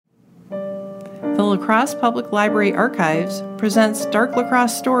the La Crosse Public Library Archives presents Dark La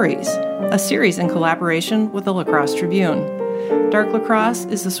Crosse Stories, a series in collaboration with the La Crosse Tribune. Dark La Crosse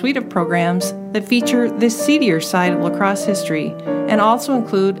is a suite of programs that feature the seedier side of La Crosse history and also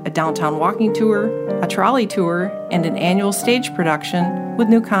include a downtown walking tour, a trolley tour, and an annual stage production with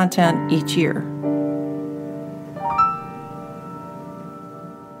new content each year.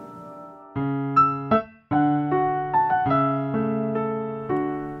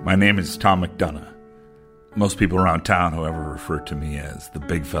 My name is Tom McDonough. Most people around town, however, refer to me as the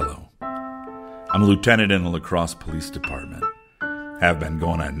Big Fellow. I'm a lieutenant in the La Crosse Police Department. Have been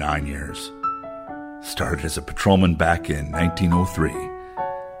going on 9 years. Started as a patrolman back in 1903.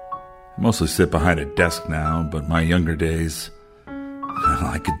 I mostly sit behind a desk now, but my younger days, well,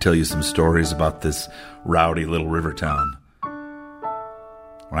 I could tell you some stories about this rowdy little river town.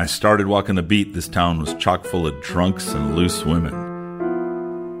 When I started walking the beat, this town was chock full of drunks and loose women.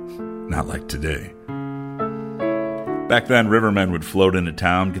 Not like today. Back then, rivermen would float into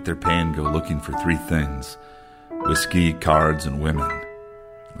town, get their pay, and go looking for three things: whiskey, cards, and women.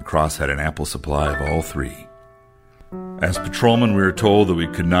 La Crosse had an ample supply of all three. As patrolmen, we were told that we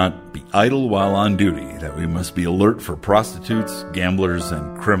could not be idle while on duty, that we must be alert for prostitutes, gamblers,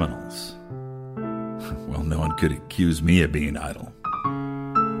 and criminals. Well, no one could accuse me of being idle.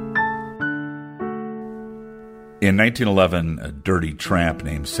 In 1911, a dirty tramp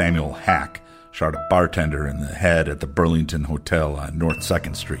named Samuel Hack shot a bartender in the head at the Burlington Hotel on North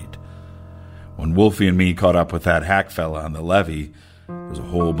 2nd Street. When Wolfie and me caught up with that Hack fella on the levee, there was a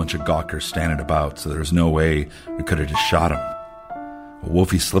whole bunch of gawkers standing about, so there was no way we could have just shot him. Well,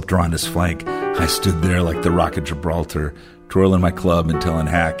 Wolfie slipped around his flank. I stood there like the Rock of Gibraltar, twirling my club and telling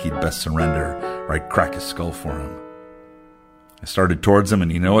Hack he'd best surrender or I'd crack his skull for him. I started towards him,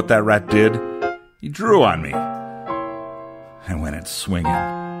 and you know what that rat did? He drew on me. I went in swinging.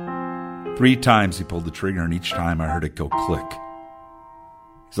 3 times he pulled the trigger, and each time I heard it go click.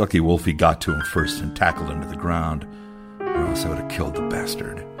 He's lucky Wolfie got to him first and tackled him to the ground, or else I would have killed the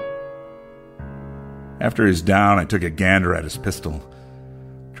bastard. After he was down, I took a gander at his pistol.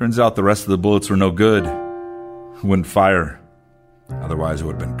 Turns out the rest of the bullets were no good. Wouldn't fire. Otherwise, it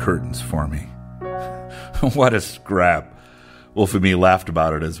would have been curtains for me. What a scrap. Wolf and me laughed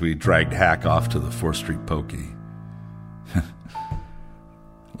about it as we dragged Hack off to the 4th Street Pokey.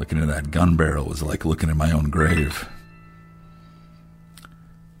 Looking at that gun barrel was like looking at my own grave.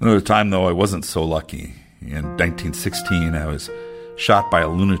 Another time, though, I wasn't so lucky. In 1916, I was shot by a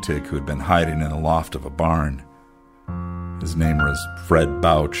lunatic who had been hiding in the loft of a barn. His name was Fred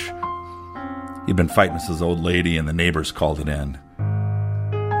Bouch. He'd been fighting with his old lady, and the neighbors called it in.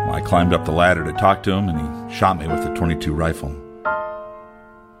 Well, I climbed up the ladder to talk to him, and he shot me with a .22 rifle.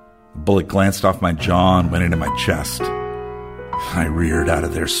 The bullet glanced off my jaw and went into my chest. I reared out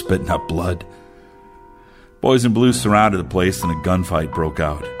of there, spitting up blood. Boys in blue surrounded the place, and a gunfight broke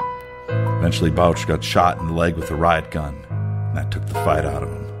out. Eventually, Bouch got shot in the leg with a riot gun, and that took the fight out of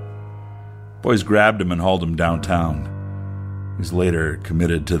him. Boys grabbed him and hauled him downtown. He was later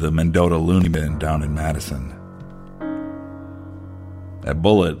committed to the Mendota Loony Bin down in Madison. That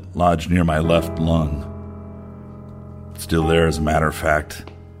bullet lodged near my left lung. It's still there, as a matter of fact.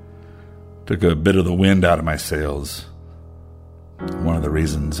 Took a bit of the wind out of my sails. One of the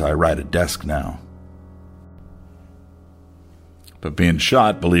reasons I ride a desk now. But being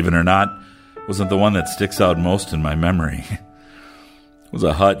shot, believe it or not, wasn't the one that sticks out most in my memory. It was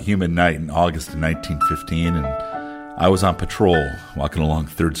a hot, humid night in August of 1915, and I was on patrol, walking along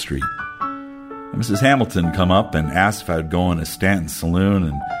 3rd Street. And Mrs. Hamilton come up and asked if I would go into Stanton's saloon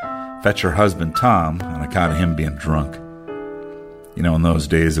and fetch her husband Tom on account of him being drunk. You know, in those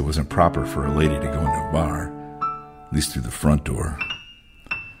days, it wasn't proper for a lady to go into a bar. At least through the front door.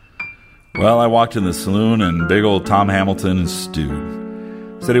 Well, I walked in the saloon, and big old Tom Hamilton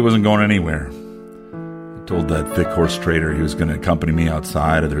stewed. Said he wasn't going anywhere. I told that thick horse trader he was going to accompany me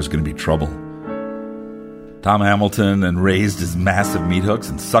outside or there was going to be trouble. Tom Hamilton then raised his massive meat hooks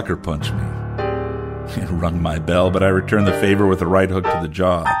and sucker punched me. It rung my bell, but I returned the favor with a right hook to the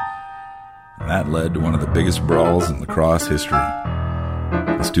jaw. And that led to one of the biggest brawls in La Crosse history.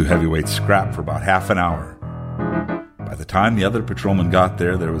 Those 2 heavyweights scrapped for about half an hour. By the time the other patrolman got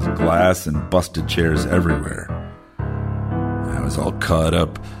there, there was glass and busted chairs everywhere. I was all cut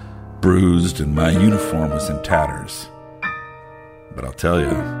up, bruised, and my uniform was in tatters. But I'll tell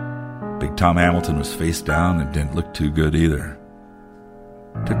you, Big Tom Hamilton was face down and didn't look too good either.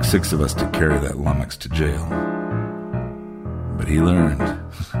 It took 6 of us to carry that lummox to jail. But he learned.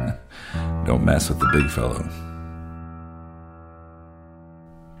 Don't mess with the big fellow.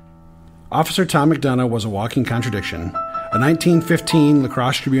 Officer Tom McDonough was a walking contradiction. A 1915 La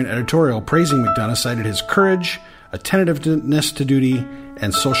Crosse Tribune editorial praising McDonough cited his courage, attentiveness to duty,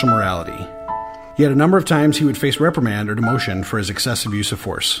 and social morality. Yet a number of times he would face reprimand or demotion for his excessive use of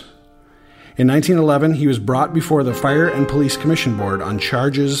force. In 1911, he was brought before the Fire and Police Commission Board on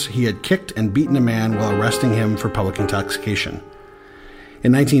charges he had kicked and beaten a man while arresting him for public intoxication.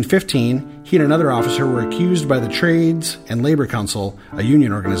 In 1915, he and another officer were accused by the Trades and Labor Council, a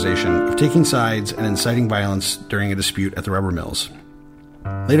union organization, of taking sides and inciting violence during a dispute at the rubber mills.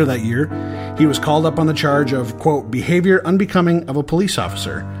 Later that year, he was called up on the charge of, quote, behavior unbecoming of a police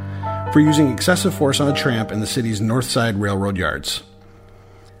officer for using excessive force on a tramp in the city's North Side railroad yards.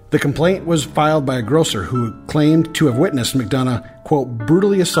 The complaint was filed by a grocer who claimed to have witnessed McDonough, quote,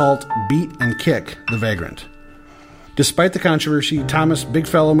 brutally assault, beat, and kick the vagrant. Despite the controversy, Thomas Big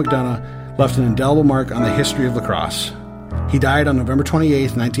Fellow McDonough left an indelible mark on the history of La Crosse. He died on November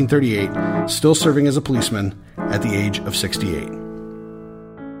 28, 1938, still serving as a policeman at the age of 68.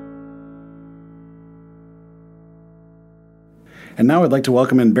 And now I'd like to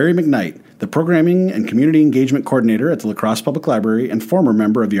welcome in Barry McKnight, the Programming and Community Engagement Coordinator at the La Crosse Public Library and former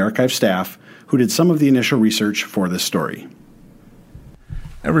member of the archive staff, who did some of the initial research for this story.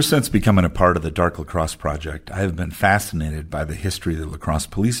 Ever since becoming a part of the Dark La Crosse Project, I have been fascinated by the history of the La Crosse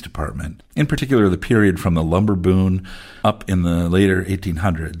Police Department, in particular the period from the lumber boom up in the later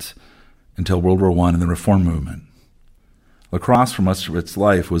 1800s until World War I and the Reform Movement. La Crosse, for much of its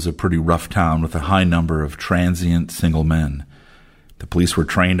life, was a pretty rough town with a high number of transient single men. The police were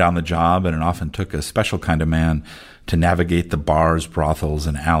trained on the job, and it often took a special kind of man to navigate the bars, brothels,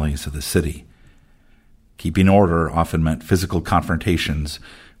 and alleys of the city. Keeping order often meant physical confrontations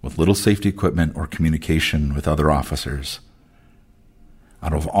with little safety equipment or communication with other officers.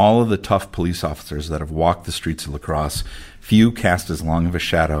 Out of all of the tough police officers that have walked the streets of La Crosse, few cast as long of a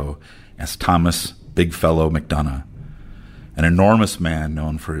shadow as Thomas Big Fellow McDonough. An enormous man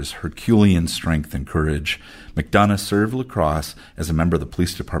known for his Herculean strength and courage, McDonough served La Crosse as a member of the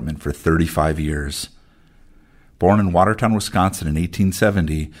police department for 35 years. Born in Watertown, Wisconsin in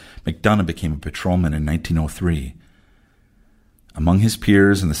 1870, McDonough became a patrolman in 1903. Among his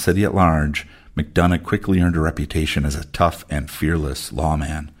peers in the city at large, McDonough quickly earned a reputation as a tough and fearless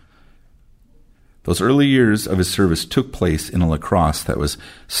lawman. Those early years of his service took place in a La Crosse that was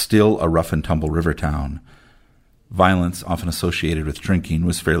still a rough-and-tumble river town. Violence, often associated with drinking,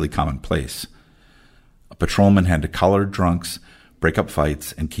 was fairly commonplace. A patrolman had to collar drunks, break up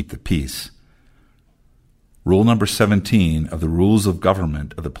fights, and keep the peace. Rule number 17 of the Rules of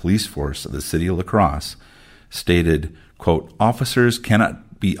Government of the Police Force of the City of La Crosse stated, quote, officers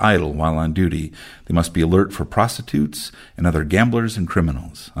cannot be idle while on duty. They must be alert for prostitutes and other gamblers and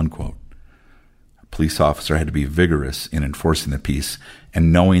criminals, unquote. A police officer had to be vigorous in enforcing the peace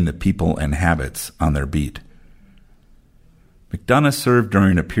and knowing the people and habits on their beat. McDonough served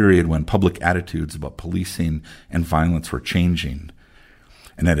during a period when public attitudes about policing and violence were changing.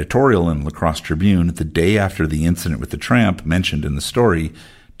 An editorial in La Crosse Tribune the day after the incident with the tramp mentioned in the story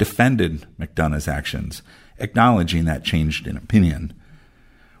defended McDonough's actions, acknowledging that change in opinion.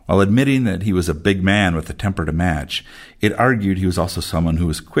 While admitting that he was a big man with a temper to match, it argued he was also someone who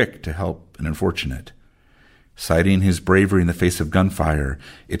was quick to help an unfortunate. Citing his bravery in the face of gunfire,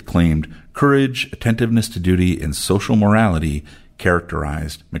 it claimed courage, attentiveness to duty, and social morality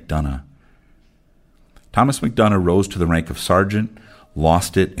characterized McDonough. Thomas McDonough rose to the rank of sergeant,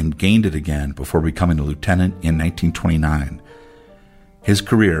 lost it, and gained it again before becoming a lieutenant in 1929. His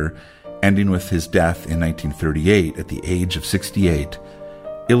career, ending with his death in 1938 at the age of 68,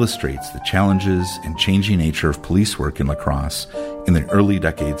 illustrates the challenges and changing nature of police work in La Crosse in the early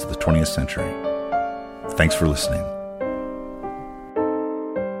decades of the 20th century. Thanks for listening.